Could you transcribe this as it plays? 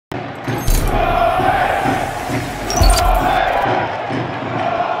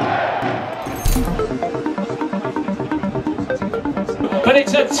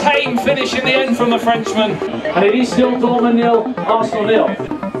tame finish in the end from the Frenchman. And it is still Dortmund 0, Arsenal 0.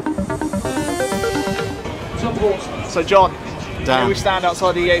 So John, Dan. here we stand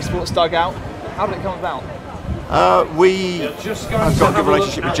outside the EA Sports dugout. How did it come about? We have got a good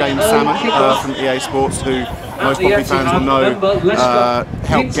relationship with James Salmon from EA Sports, who most Pompey fans will know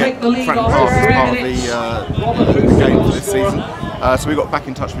helped get Fratton Park as part of the game for this season. So we got back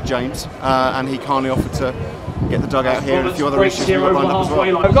in touch with James, and he kindly offered to get the dugout here and a few other issues we've got lined up as well.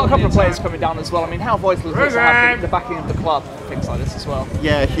 We've got a couple of players coming down as well. I mean, how vital is it to have the backing of the club for things like this as well?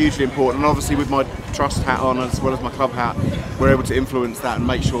 Yeah, hugely important. And obviously with my trust hat on as well as my club hat, we're able to influence that and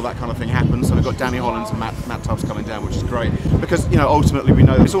make sure that kind of thing happens. So we've got Danny Hollins and Matt Tubbs coming down, which is great. Because, you know, ultimately we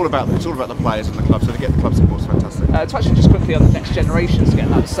know it's all about the players in the club, so to get the club support is fantastic. Touching just quickly on the next generations,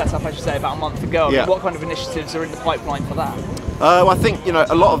 getting that set up, as you say, about a month ago. Yeah. I mean, what kind of initiatives are in the pipeline for that? Well, I think, you know,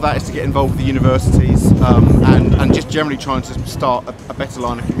 a lot of that is to get involved with the universities and just generally trying to start a better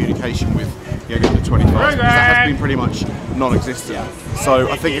line of communication with the 25s, because that has been pretty much non-existent. So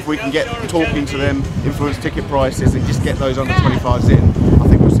I think if we can get talking to them, influence ticket prices and just get those under 25s in, I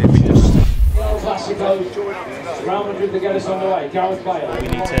think we'll see a big difference. We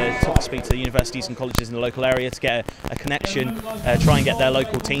need to speak to the universities and colleges in the local area to get a connection, try and get their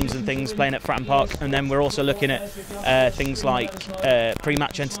local teams and things playing at Fratton Park, and then we're also looking at things like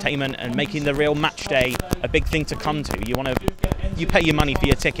pre-match entertainment and making the real match day a big thing to come to. You pay your money for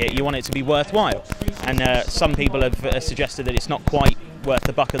your ticket, you want it to be worthwhile, and some people have suggested that it's not quite worth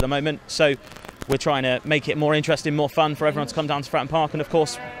the buck at the moment, so we're trying to make it more interesting, more fun for everyone to come down to Fratton Park and of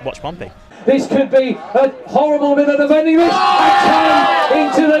course watch Pompey. This could be a horrible minute of ending this. And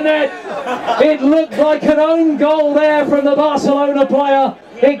into the net. It looked like an own goal there from the Barcelona player.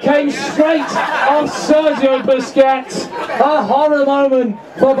 It came straight off Sergio Busquets. A horror moment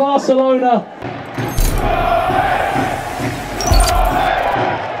for Barcelona.